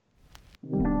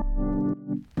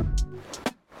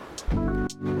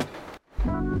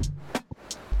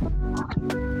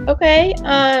Okay.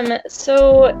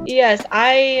 So yes,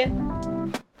 I've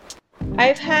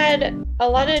had a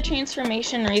lot of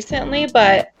transformation recently,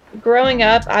 but growing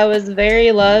up, I was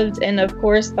very loved and of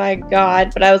course by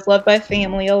God, but I was loved by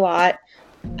family a lot.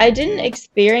 I didn't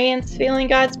experience feeling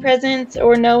God's presence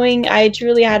or knowing I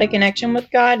truly had a connection with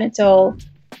God until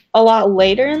a lot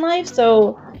later in life.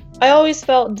 So I always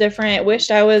felt different,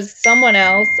 wished I was someone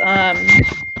else.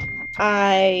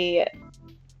 I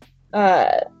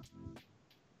uh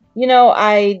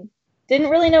I didn't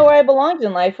really know where I belonged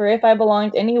in life or if I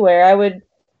belonged anywhere. I would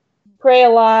pray a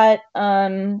lot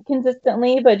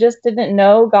consistently, but just didn't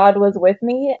know God was with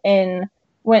me and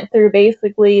went through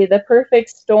basically the perfect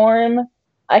storm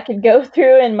I could go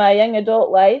through in my young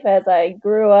adult life as I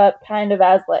grew up kind of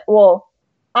as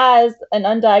an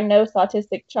undiagnosed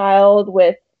autistic child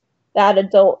with that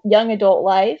young adult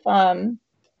life. And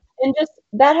just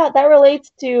that relates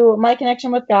to my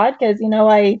connection with God because,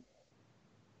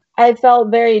 I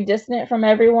felt very distant from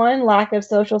everyone, lack of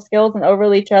social skills and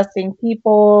overly trusting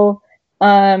people.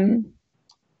 Um,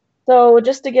 so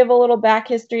just to give a little back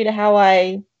history to how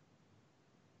I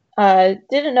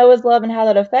didn't know his love and how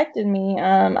that affected me,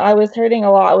 I was hurting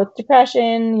a lot with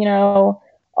depression,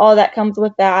 all that comes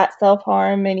with that,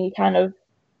 self-harm, any kind of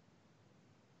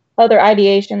other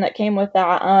ideation that came with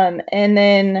that. And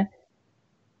then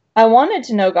I wanted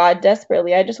to know God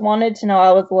desperately. I just wanted to know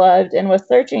I was loved and was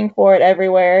searching for it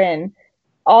everywhere and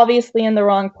obviously in the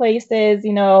wrong places,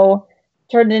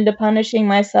 turned into punishing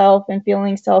myself and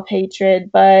feeling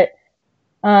self-hatred, but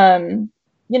and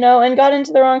got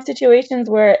into the wrong situations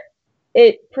where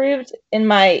it proved in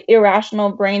my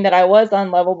irrational brain that I was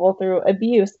unlovable through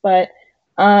abuse. But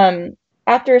um,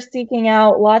 after seeking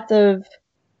out lots of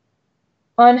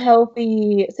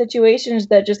unhealthy situations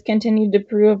that just continued to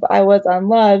prove I was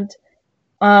unloved,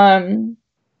 um,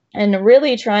 and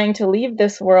really trying to leave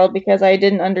this world because I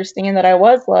didn't understand that I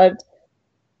was loved,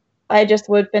 I just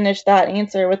would finish that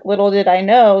answer with little did I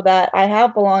know that I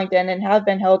have belonged in and have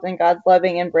been held in God's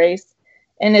loving embrace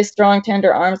in his strong,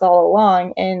 tender arms all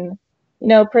along. And,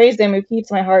 praise him who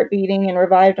keeps my heart beating and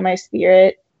revived my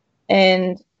spirit.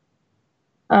 And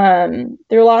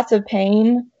through lots of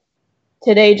pain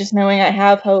today, just knowing I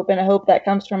have hope and a hope that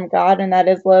comes from God and that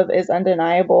his love is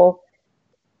undeniable.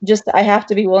 Just I have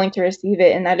to be willing to receive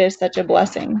it, and that is such a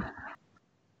blessing.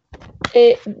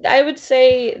 I would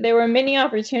say there were many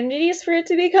opportunities for it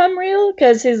to become real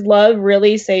because his love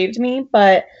really saved me,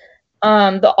 but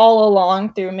the all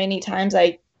along through many times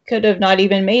I could have not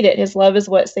even made it. His love is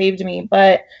what saved me.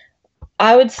 But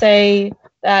I would say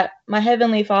that my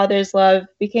Heavenly Father's love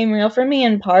became real for me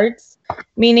in parts,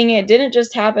 meaning it didn't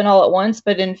just happen all at once,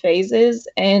 but in phases.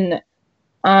 And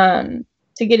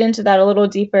to get into that a little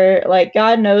deeper, like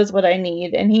God knows what I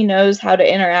need and he knows how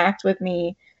to interact with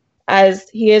me as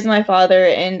he is my father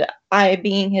and I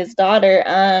being his daughter.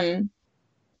 And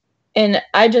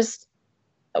I just,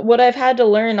 what I've had to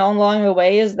learn all along the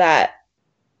way is that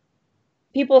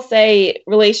people say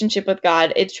relationship with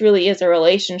God, it truly is a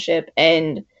relationship.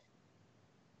 And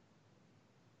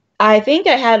I think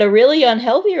I had a really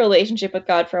unhealthy relationship with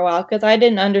God for a while because I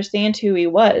didn't understand who he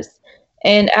was.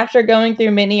 And after going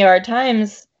through many hard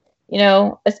times,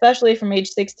 especially from age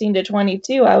 16 to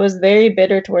 22, I was very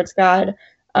bitter towards God.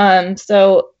 And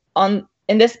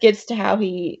this gets to how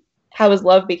his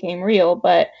love became real.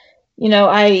 But,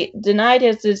 I denied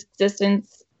his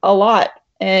existence a lot.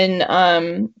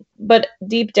 And, but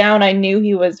deep down, I knew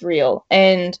he was real.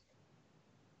 And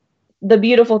the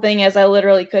beautiful thing is I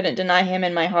literally couldn't deny him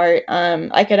in my heart.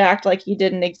 I could act like he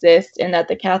didn't exist and that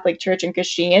the Catholic Church and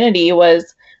Christianity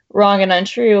was wrong and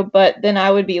untrue, but then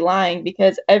I would be lying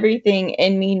because everything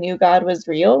in me knew God was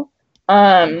real.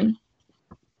 And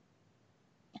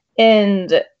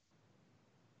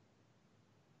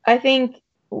I think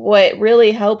what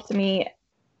really helped me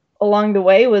along the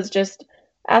way was just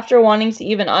after wanting to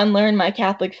even unlearn my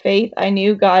Catholic faith, I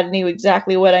knew God knew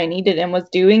exactly what I needed and was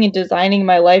doing and designing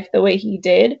my life the way he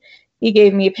did. He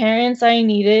gave me parents I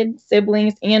needed,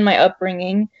 siblings, and my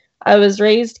upbringing. I was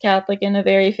raised Catholic in a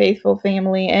very faithful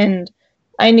family, and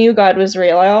I knew God was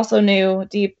real.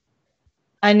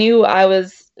 I knew I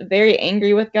was very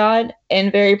angry with God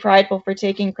and very prideful for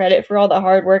taking credit for all the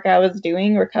hard work I was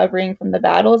doing, recovering from the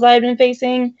battles I had been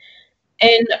facing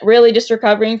and really just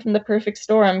recovering from the perfect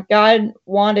storm. God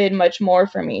wanted much more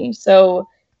for me. So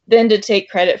then to take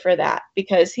credit for that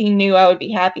because he knew I would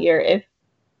be happier if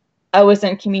I was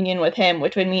in communion with him,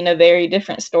 which would mean a very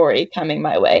different story coming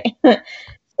my way.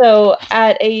 So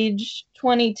at age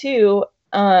 22,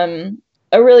 a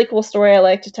really cool story I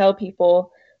like to tell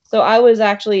people. So I was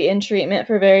actually in treatment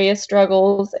for various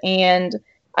struggles and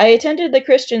I attended the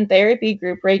Christian therapy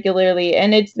group regularly,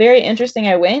 and it's very interesting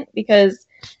I went because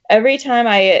every time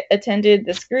I attended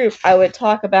this group, I would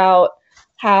talk about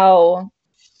how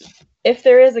if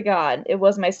there is a God, it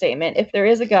was my statement, if there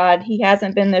is a God, he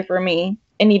hasn't been there for me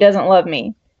and he doesn't love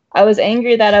me. I was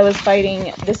angry that I was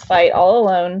fighting this fight all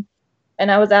alone,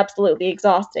 and I was absolutely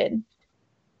exhausted.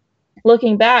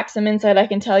 Looking back, some insight I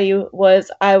can tell you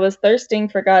was I was thirsting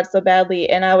for God so badly,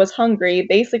 and I was hungry,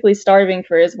 basically starving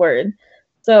for his word.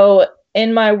 So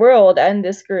in my world and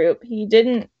this group, he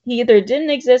either didn't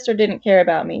exist or didn't care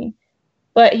about me.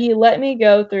 But he let me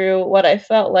go through what I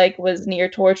felt like was near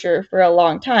torture for a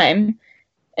long time.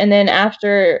 And then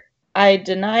after I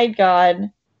denied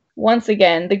God once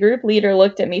again, the group leader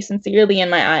looked at me sincerely in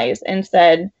my eyes and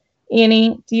said,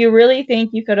 "Annie, do you really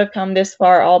think you could have come this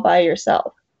far all by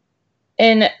yourself?"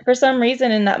 And for some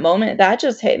reason in that moment, that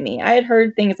just hit me. I had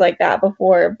heard things like that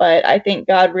before, but I think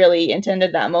God really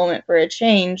intended that moment for a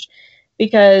change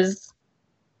because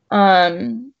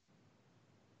um,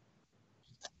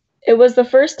 it was the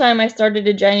first time I started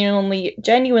to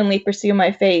genuinely pursue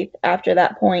my faith after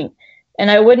that point. And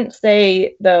I wouldn't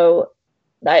say though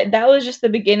that was just the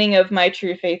beginning of my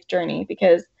true faith journey,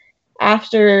 because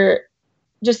after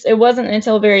just it wasn't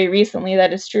until very recently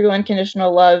that it's true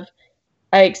unconditional love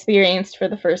I experienced for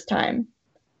the first time.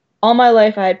 All my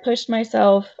life I had pushed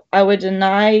myself. I would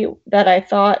deny that I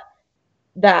thought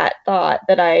that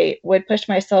I would push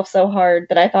myself so hard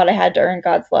that I thought I had to earn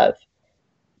God's love.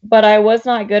 But I was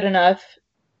not good enough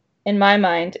in my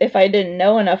mind if I didn't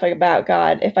know enough about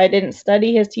God, if I didn't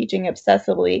study his teaching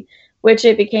obsessively, which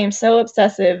it became so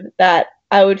obsessive that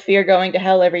I would fear going to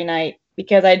hell every night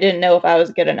because I didn't know if I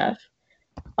was good enough.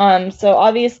 So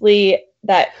obviously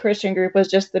that Christian group was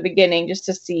just the beginning, just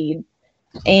a seed.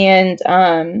 And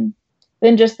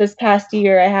then just this past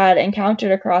year, I had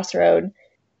encountered a crossroad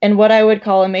and what I would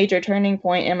call a major turning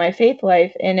point in my faith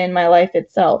life and in my life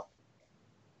itself.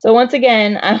 So once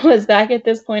again, I was back at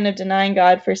this point of denying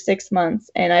God for 6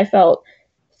 months, and I felt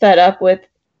fed up with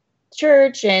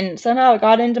church, and somehow it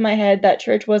got into my head that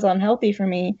church was unhealthy for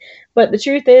me. But the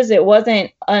truth is, it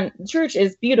wasn't. Church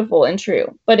is beautiful and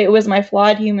true, but it was my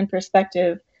flawed human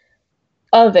perspective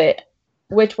of it,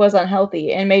 which was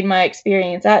unhealthy and made my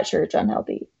experience at church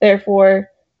unhealthy. Therefore,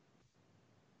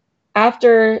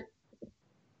 after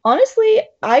honestly,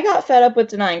 I got fed up with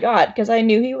denying God because I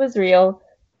knew he was real.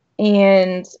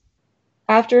 And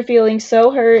after feeling so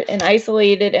hurt and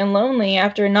isolated and lonely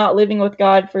after not living with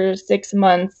God for 6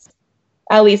 months,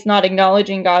 at least not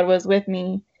acknowledging God was with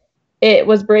me, it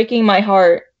was breaking my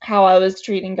heart how I was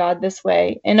treating God this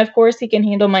way. And of course, he can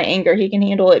handle my anger. He can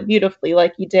handle it beautifully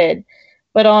like he did.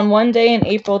 But on one day in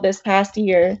April this past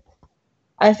year,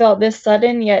 I felt this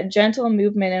sudden yet gentle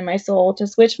movement in my soul to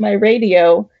switch my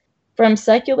radio from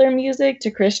secular music to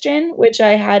Christian, which I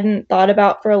hadn't thought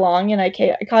about for long, and I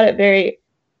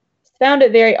found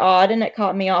it very odd, and it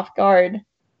caught me off guard.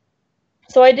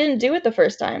 So I didn't do it the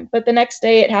first time, but the next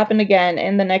day it happened again,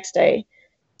 and the next day.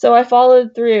 So I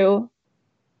followed through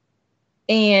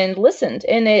and listened,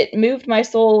 and it moved my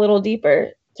soul a little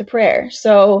deeper to prayer.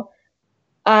 So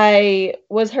I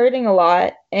was hurting a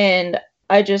lot, and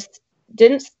I just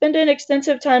didn't spend an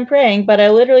extensive time praying, but I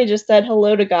literally just said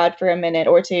hello to God for a minute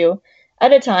or two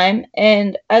at a time.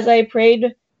 And as I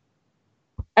prayed,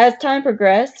 as time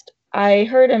progressed, I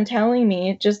heard him telling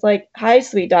me just like, "Hi,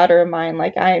 sweet daughter of mine,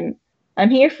 like I'm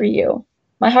here for you.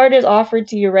 My heart is offered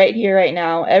to you right here, right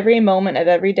now, every moment of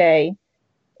every day.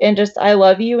 And just, I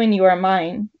love you and you are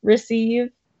mine.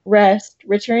 Receive, rest,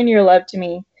 return your love to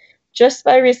me just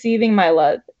by receiving my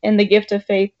love and the gift of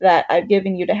faith that I've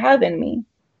given you to have in me.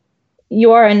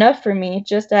 You are enough for me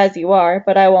just as you are,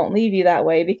 but I won't leave you that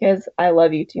way because I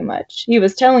love you too much." He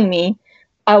was telling me,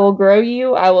 "I will grow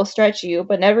you, I will stretch you,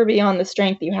 but never beyond the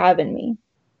strength you have in me.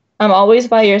 I'm always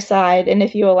by your side, and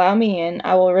if you allow me in,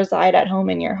 I will reside at home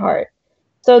in your heart."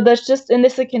 So that's just, and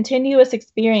this is a continuous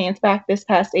experience back this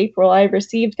past April. I've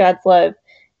received God's love,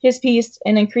 his peace,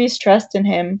 and increased trust in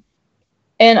him.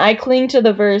 And I cling to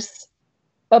the verse,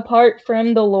 "Apart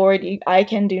from the Lord, I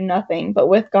can do nothing, but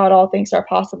with God, all things are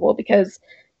possible," because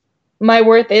my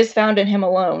worth is found in him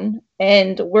alone.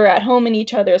 And we're at home in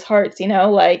each other's hearts,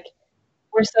 like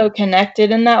we're so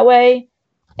connected in that way.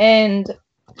 And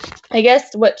I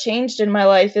guess what changed in my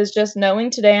life is just knowing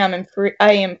today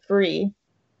I am free.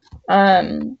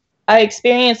 I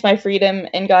experience my freedom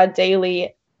in God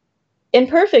daily,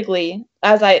 imperfectly,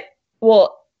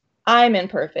 I'm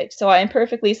imperfect, so I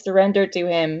imperfectly surrender to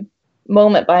him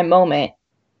moment by moment,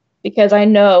 because I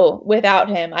know without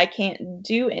him I can't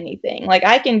do anything. Like,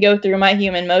 I can go through my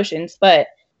human motions, but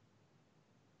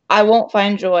I won't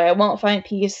find joy, I won't find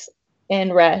peace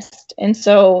and rest. And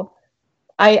so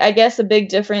I guess a big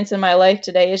difference in my life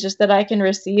today is just that I can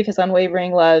receive his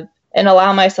unwavering love and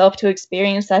allow myself to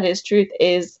experience that his truth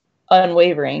is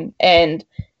unwavering. And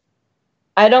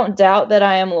I don't doubt that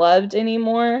I am loved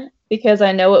anymore because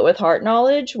I know it with heart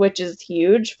knowledge, which is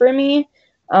huge for me.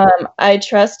 I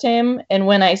trust him, and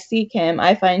when I seek him,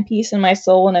 I find peace in my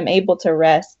soul and I'm able to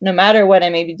rest no matter what I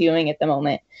may be doing at the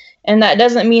moment. And that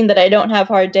doesn't mean that I don't have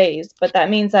hard days, but that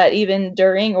means that even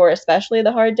during or especially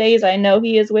the hard days, I know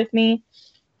he is with me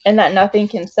and that nothing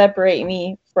can separate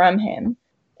me from him.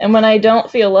 And when I don't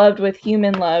feel loved with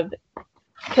human love,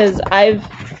 because I've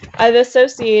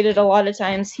associated a lot of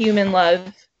times human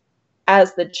love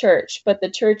as the church, but the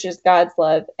church is God's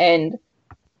love, and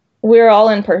we're all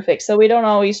imperfect, so we don't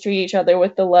always treat each other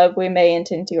with the love we may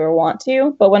intend to or want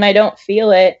to. But when I don't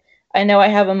feel it, I know I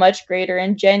have a much greater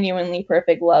and genuinely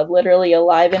perfect love, literally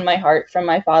alive in my heart from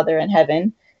my Father in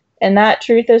heaven. And that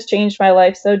truth has changed my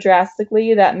life so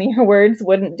drastically that mere words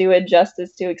wouldn't do it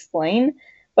justice to explain.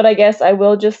 But I guess I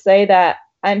will just say that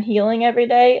I'm healing every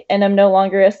day, and I'm no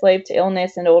longer a slave to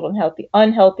illness and old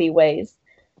unhealthy ways.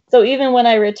 So even when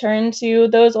I return to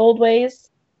those old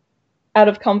ways out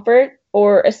of comfort,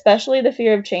 or especially the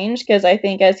fear of change, because I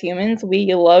think as humans,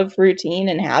 we love routine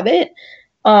and habit,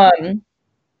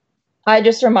 I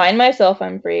just remind myself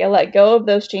I'm free. I let go of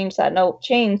those chains that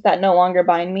no longer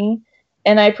bind me.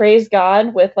 And I praise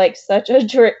God with like such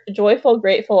a joyful,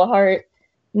 grateful heart,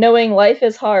 knowing life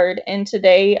is hard. And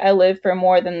today I live for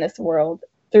more than this world.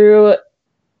 Through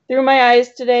my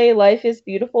eyes today, life is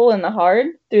beautiful in the hard,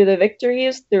 through the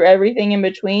victories, through everything in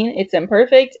between. It's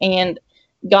imperfect, and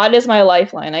God is my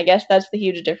lifeline. I guess that's the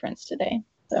huge difference today.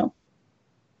 So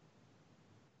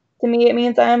to me, it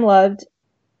means I am loved,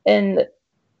 and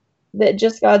that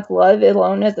just God's love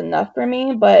alone is enough for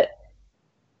me. But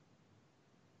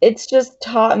it's just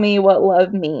taught me what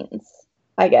love means,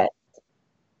 I guess.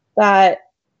 That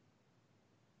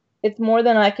it's more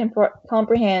than I can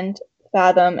comprehend,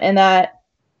 fathom, and that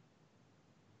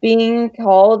being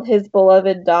called his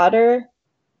beloved daughter,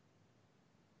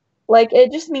 like,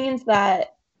 it just means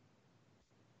that,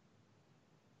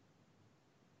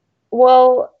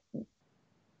 well,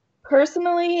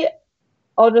 personally,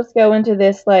 I'll just go into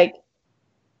this, like,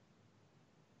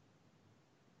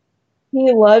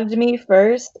 he loved me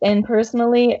first, and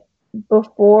personally,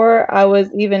 before I was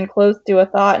even close to a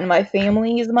thought in my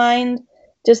family's mind,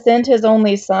 to send his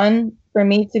only son for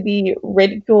me to be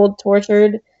ridiculed,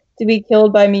 tortured, to be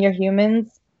killed by mere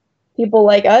humans, people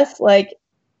like us, like,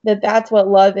 that's what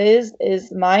love is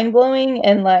mind-blowing,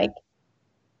 and, like,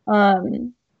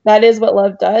 that is what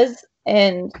love does.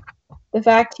 And the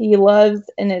fact he loves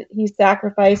and he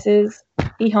sacrifices,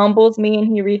 he humbles me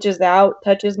and he reaches out,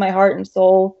 touches my heart and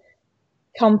soul,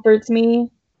 comforts me.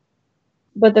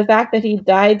 But the fact that he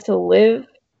died to live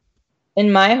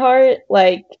in my heart,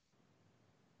 like,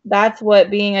 that's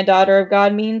what being a daughter of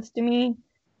God means to me.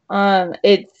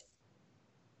 It's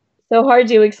so hard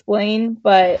to explain,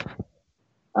 but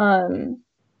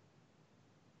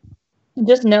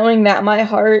just knowing that my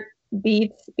heart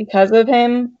beats because of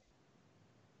him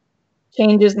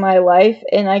changes my life.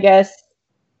 And I guess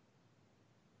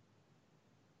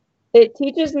it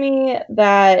teaches me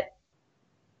that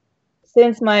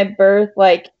since my birth,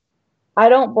 like, I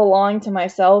don't belong to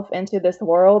myself and to this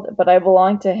world, but I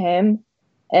belong to him.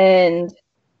 And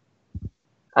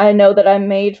I know that I'm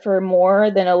made for more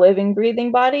than a living,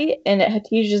 breathing body. And it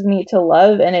teaches me to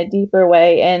love in a deeper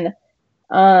way. And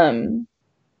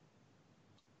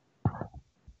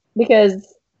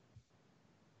because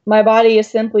my body is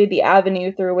simply the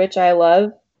avenue through which I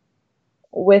love,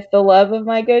 with the love of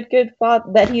my good Father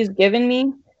that he's given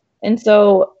me. And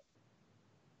so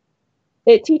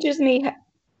it teaches me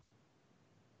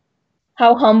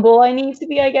how humble I need to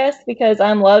be, I guess, because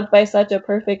I'm loved by such a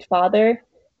perfect Father,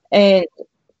 and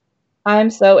I'm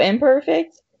so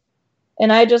imperfect.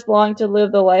 And I just long to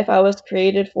live the life I was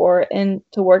created for and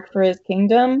to work for his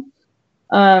kingdom.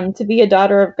 To be a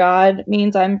daughter of God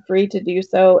means I'm free to do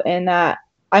so, and that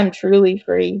I'm truly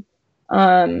free.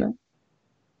 And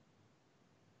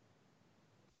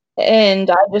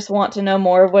I just want to know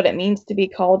more of what it means to be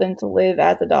called and to live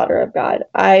as a daughter of God.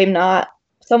 I'm not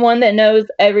someone that knows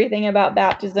everything about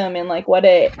baptism and like what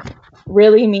it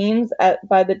really means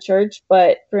by the church,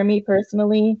 but for me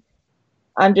personally,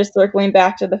 I'm just circling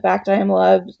back to the fact I am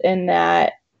loved and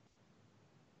that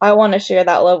I want to share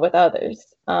that love with others.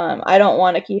 I don't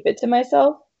want to keep it to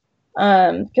myself,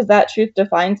 because that truth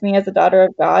defines me as a daughter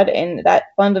of God, and that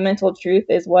fundamental truth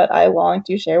is what I long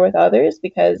to share with others,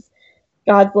 because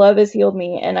God's love has healed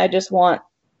me, and I just want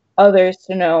others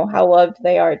to know how loved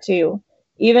they are too,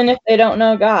 even if they don't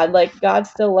know God, like God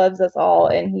still loves us all,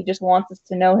 and he just wants us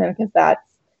to know him, because that's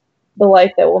the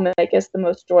life that will make us the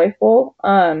most joyful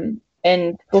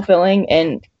and fulfilling,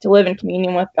 and to live in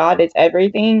communion with God is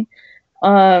everything.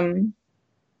 And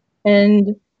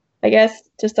I guess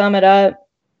to sum it up,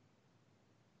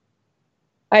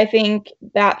 I think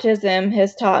baptism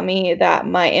has taught me that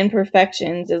my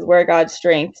imperfections is where God's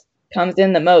strength comes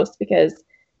in the most, because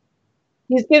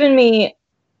he's given me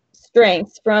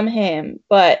strength from him,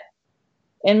 but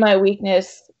in my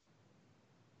weakness,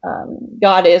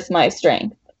 God is my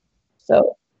strength.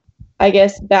 So I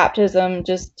guess baptism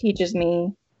just teaches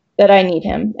me that I need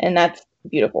him, and that's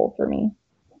beautiful for me.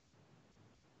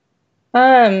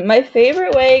 My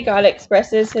favorite way God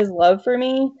expresses his love for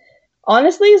me,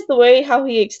 honestly, is the way how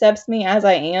he accepts me as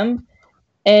I am,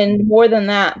 and more than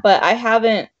that, but I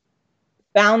haven't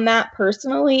found that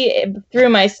personally through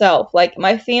myself. Like,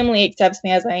 my family accepts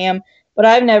me as I am, but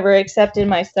I've never accepted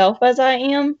myself as I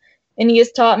am, and he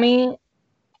has taught me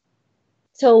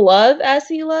to love as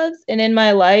he loves. And in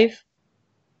my life,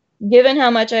 given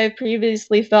how much I've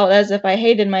previously felt as if I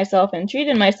hated myself and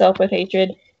treated myself with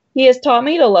hatred, he has taught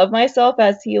me to love myself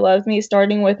as he loves me,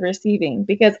 starting with receiving.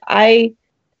 Because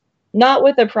not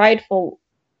with a prideful,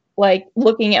 like,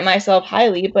 looking at myself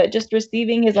highly, but just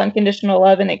receiving his unconditional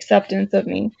love and acceptance of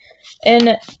me.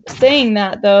 And saying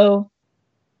that, though,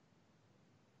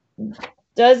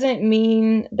 doesn't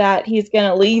mean that he's going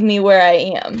to leave me where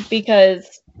I am,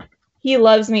 because he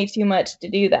loves me too much to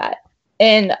do that.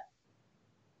 And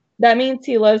that means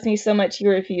he loves me so much he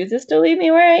refuses to leave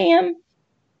me where I am.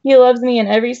 He loves me in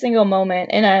every single moment,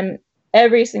 and I'm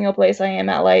every single place I am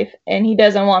at life, and he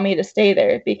doesn't want me to stay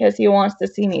there because he wants to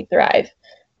see me thrive.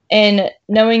 And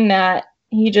knowing that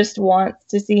he just wants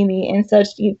to see me in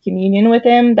such deep communion with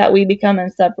him that we become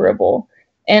inseparable.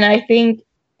 And I think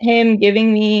him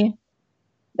giving me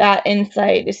that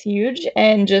insight is huge,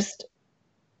 and just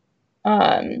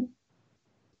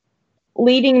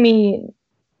leading me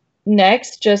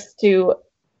next just to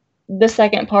the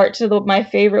second part to my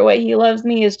favorite way he loves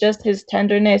me is just his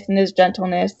tenderness and his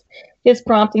gentleness, his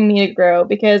prompting me to grow,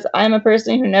 because I'm a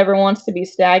person who never wants to be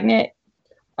stagnant.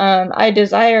 I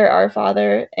desire our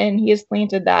Father, and he has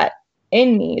planted that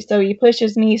in me. So he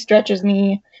pushes me, stretches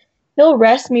me. He'll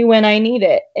rest me when I need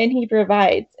it, and he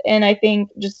provides. And I think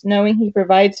just knowing he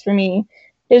provides for me,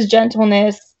 his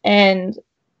gentleness and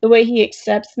the way he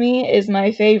accepts me is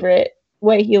my favorite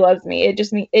way he loves me.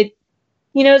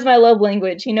 He knows my love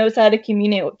language. He knows how to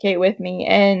communicate with me,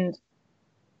 and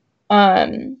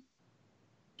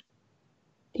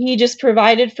he just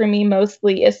provided for me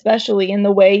mostly, especially in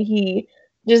the way he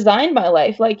designed my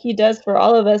life, like he does for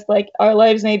all of us. Like, our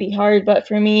lives may be hard, but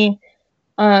for me,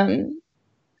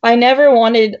 I never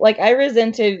wanted, like,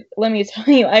 let me tell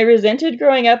you, I resented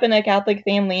growing up in a Catholic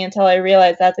family until I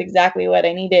realized that's exactly what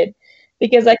I needed,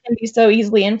 because I can be so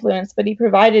easily influenced. But he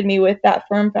provided me with that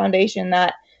firm foundation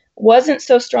that wasn't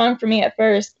so strong for me at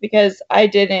first, because I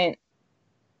didn't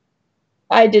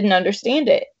understand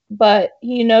it. But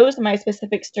he knows my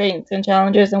specific strengths and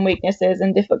challenges and weaknesses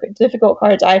and difficult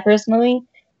cards I personally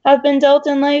have been dealt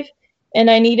in life. And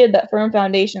I needed that firm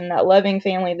foundation, that loving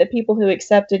family, the people who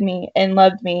accepted me and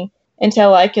loved me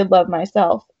until I could love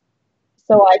myself,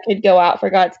 so I could go out for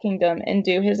God's kingdom and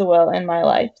do his will in my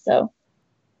life. So,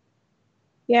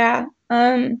 yeah.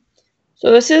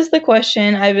 So this is the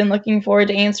question I've been looking forward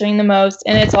to answering the most,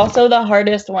 and it's also the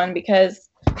hardest one, because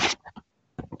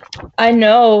I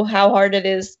know how hard it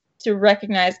is to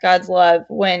recognize God's love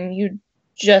when you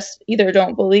just either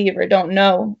don't believe or don't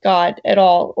know God at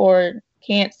all, or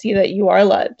can't see that you are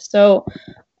loved. So,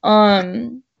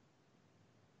 I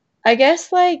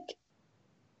guess, like,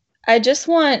 I just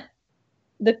want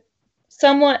the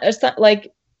someone,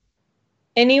 like,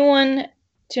 anyone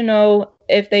to know,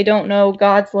 if they don't know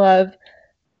God's love,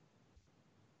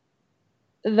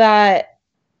 that,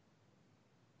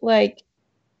 like,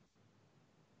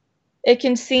 it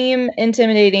can seem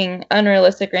intimidating,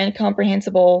 unrealistic, or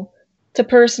incomprehensible to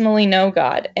personally know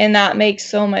God, and that makes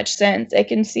so much sense. It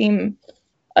can seem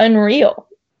unreal,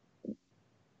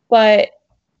 but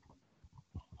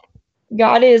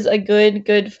God is a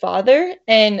good father,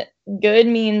 and good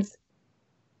means,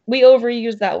 we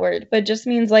overuse that word, but just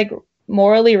means, like,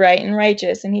 morally right and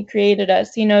righteous, and he created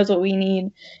us. He knows what we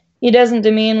need. He doesn't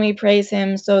demand we praise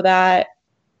him so that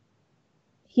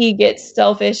he gets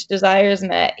selfish desires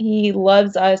met. He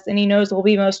loves us, and he knows we'll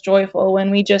be most joyful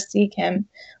when we just seek him.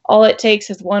 All it takes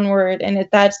is one word, and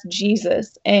that's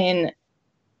Jesus. And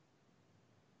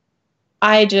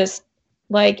I just,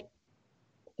 like,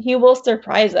 he will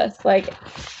surprise us. Like,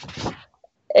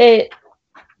 it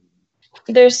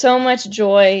there's so much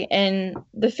joy in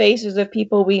the faces of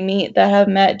people we meet that have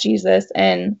met Jesus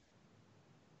and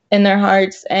in their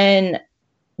hearts, and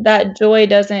that joy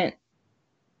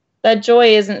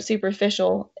isn't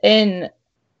superficial, and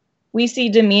we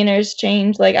see demeanors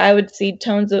change. Like I would see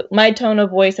my tone of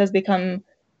voice has become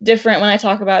different when I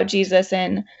talk about Jesus,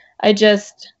 and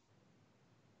it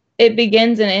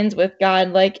begins and ends with God.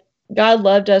 Like God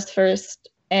loved us first,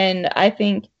 and I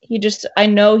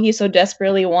know he so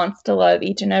desperately wants to love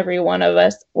each and every one of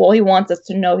us. Well, he wants us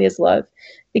to know his love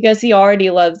because he already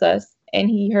loves us and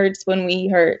he hurts when we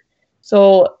hurt.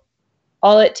 So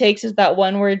all it takes is that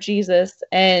one word, Jesus,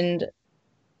 and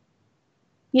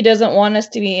he doesn't want us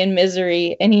to be in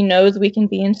misery, and he knows we can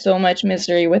be in so much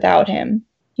misery without him.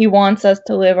 He wants us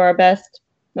to live our best,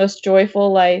 most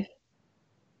joyful life,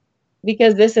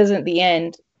 because this isn't the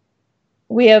end.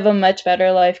 We have a much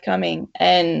better life coming,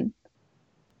 and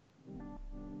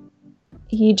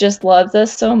he just loves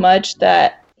us so much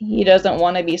that he doesn't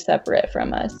want to be separate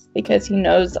from us, because he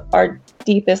knows our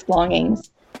deepest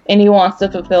longings and he wants to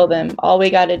fulfill them. All we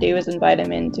got to do is invite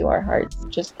him into our hearts,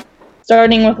 just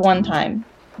starting with one time.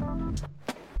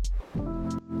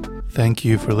 Thank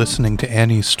you for listening to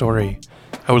Annie's story.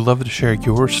 I would love to share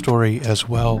your story as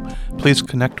well. Please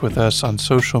connect with us on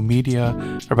social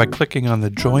media or by clicking on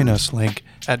the Join Us link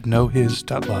at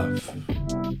knowhis.love.